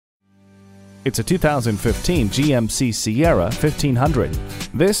It's a 2015 GMC Sierra 1500.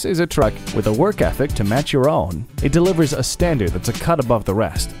 This is a truck with a work ethic to match your own. It delivers a standard that's a cut above the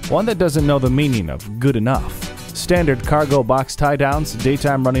rest, one that doesn't know the meaning of good enough. Standard cargo box tie-downs,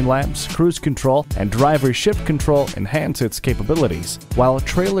 daytime running lamps, cruise control, and driver shift control enhance its capabilities, while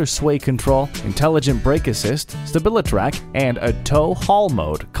trailer sway control, intelligent brake assist, StabiliTrak, and a tow haul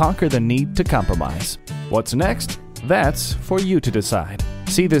mode conquer the need to compromise. What's next? That's for you to decide.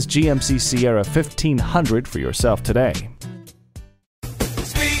 See this GMC Sierra 1500 for yourself today.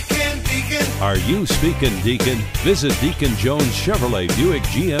 Are you speaking Deacon? Visit Deacon Jones Chevrolet Buick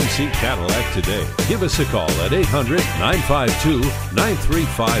GMC Cadillac today. Give us a call at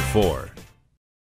 800-952-9354.